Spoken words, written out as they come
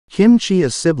Kim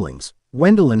Chiu's siblings,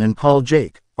 Wendolyn and Paul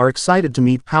Jake, are excited to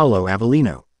meet Paulo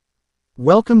Avelino.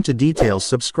 Welcome to Details.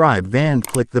 Subscribe and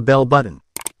click the bell button,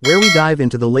 where we dive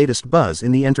into the latest buzz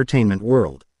in the entertainment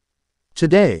world.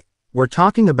 Today, we're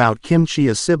talking about Kim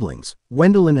Chiu's siblings,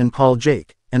 Wendolyn and Paul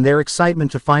Jake, and their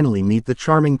excitement to finally meet the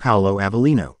charming Paulo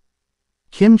Avelino.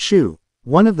 Kim Chiu,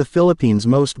 one of the Philippines'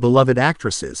 most beloved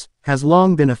actresses, has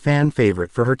long been a fan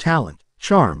favorite for her talent,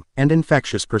 charm, and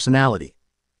infectious personality.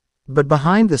 But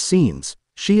behind the scenes,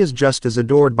 she is just as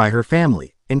adored by her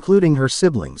family, including her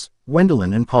siblings,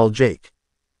 Wendolyn and Paul Jake.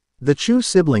 The Chiu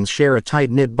siblings share a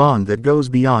tight-knit bond that goes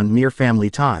beyond mere family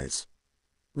ties.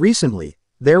 Recently,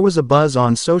 there was a buzz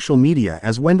on social media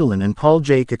as Wendolyn and Paul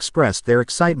Jake expressed their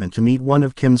excitement to meet one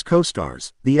of Kim's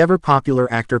co-stars, the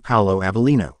ever-popular actor Paulo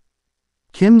Avelino.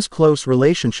 Kim's close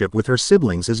relationship with her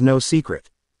siblings is no secret.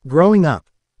 Growing up,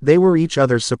 they were each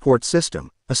other's support system,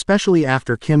 especially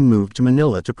after Kim moved to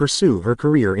Manila to pursue her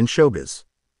career in showbiz.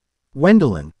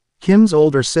 Wendolyn, Kim's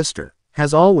older sister,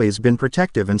 has always been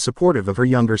protective and supportive of her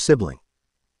younger sibling.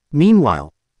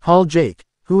 Meanwhile, Paul Jake,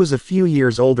 who is a few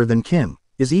years older than Kim,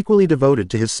 is equally devoted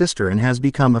to his sister and has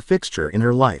become a fixture in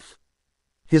her life.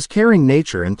 His caring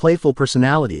nature and playful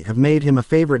personality have made him a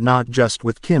favorite not just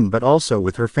with Kim but also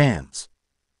with her fans.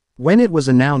 When it was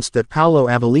announced that Paulo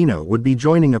Avelino would be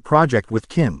joining a project with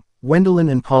Kim, Wendolyn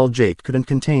and Paul Jake couldn't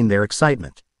contain their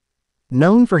excitement.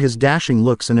 Known for his dashing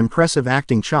looks and impressive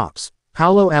acting chops,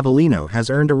 Paulo Avelino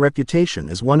has earned a reputation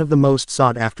as one of the most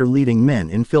sought-after leading men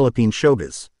in Philippine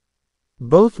showbiz.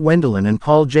 Both Wendolyn and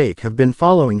Paul Jake have been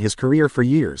following his career for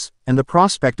years, and the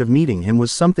prospect of meeting him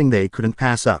was something they couldn't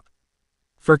pass up.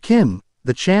 For Kim,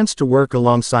 the chance to work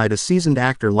alongside a seasoned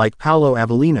actor like Paulo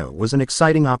Avelino was an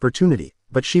exciting opportunity,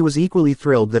 but she was equally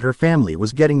thrilled that her family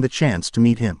was getting the chance to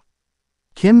meet him.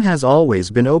 Kim has always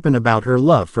been open about her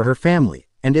love for her family,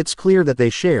 and it's clear that they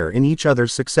share in each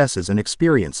other's successes and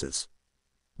experiences.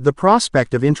 The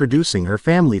prospect of introducing her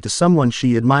family to someone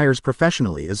she admires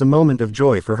professionally is a moment of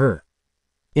joy for her.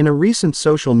 In a recent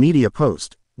social media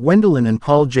post, Wendolyn and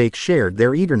Paul Jake shared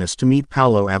their eagerness to meet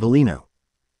Paulo Avelino.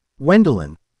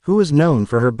 Wendolyn, who is known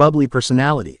for her bubbly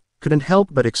personality, couldn't help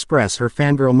but express her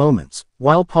fangirl moments,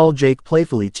 while Paul Jake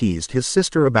playfully teased his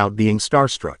sister about being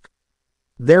starstruck.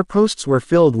 Their posts were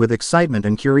filled with excitement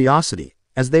and curiosity,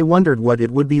 as they wondered what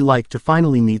it would be like to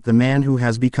finally meet the man who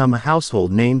has become a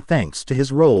household name thanks to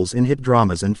his roles in hit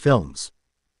dramas and films.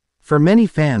 For many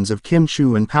fans of Kim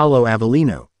Chiu and Paulo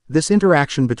Avelino, this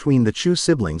interaction between the Chiu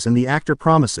siblings and the actor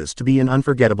promises to be an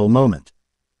unforgettable moment.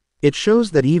 It shows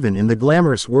that even in the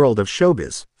glamorous world of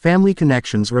showbiz, family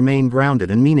connections remain grounded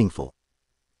and meaningful.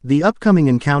 The upcoming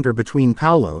encounter between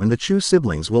Paulo and the Chiu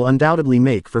siblings will undoubtedly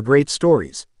make for great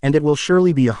stories, and it will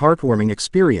surely be a heartwarming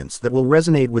experience that will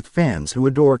resonate with fans who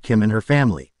adore Kim and her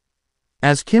family.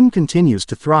 As Kim continues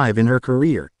to thrive in her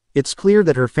career, it's clear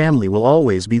that her family will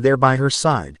always be there by her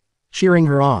side, cheering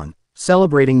her on,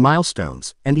 celebrating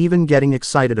milestones, and even getting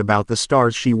excited about the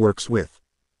stars she works with.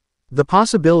 The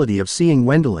possibility of seeing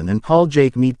Wendolyn and Paul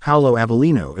Jake meet Paulo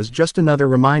Avelino is just another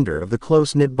reminder of the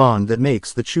close-knit bond that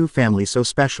makes the Chiu family so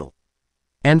special.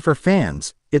 And for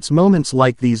fans, it's moments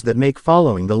like these that make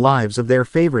following the lives of their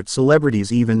favorite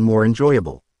celebrities even more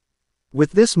enjoyable.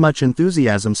 With this much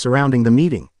enthusiasm surrounding the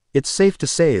meeting, it's safe to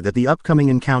say that the upcoming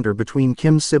encounter between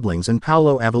Kim's siblings and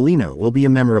Paulo Avelino will be a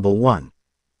memorable one.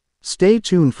 Stay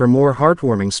tuned for more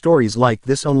heartwarming stories like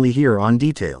this only here on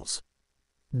Details.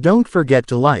 Don't forget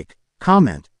to like,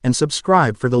 comment, and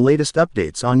subscribe for the latest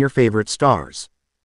updates on your favorite stars.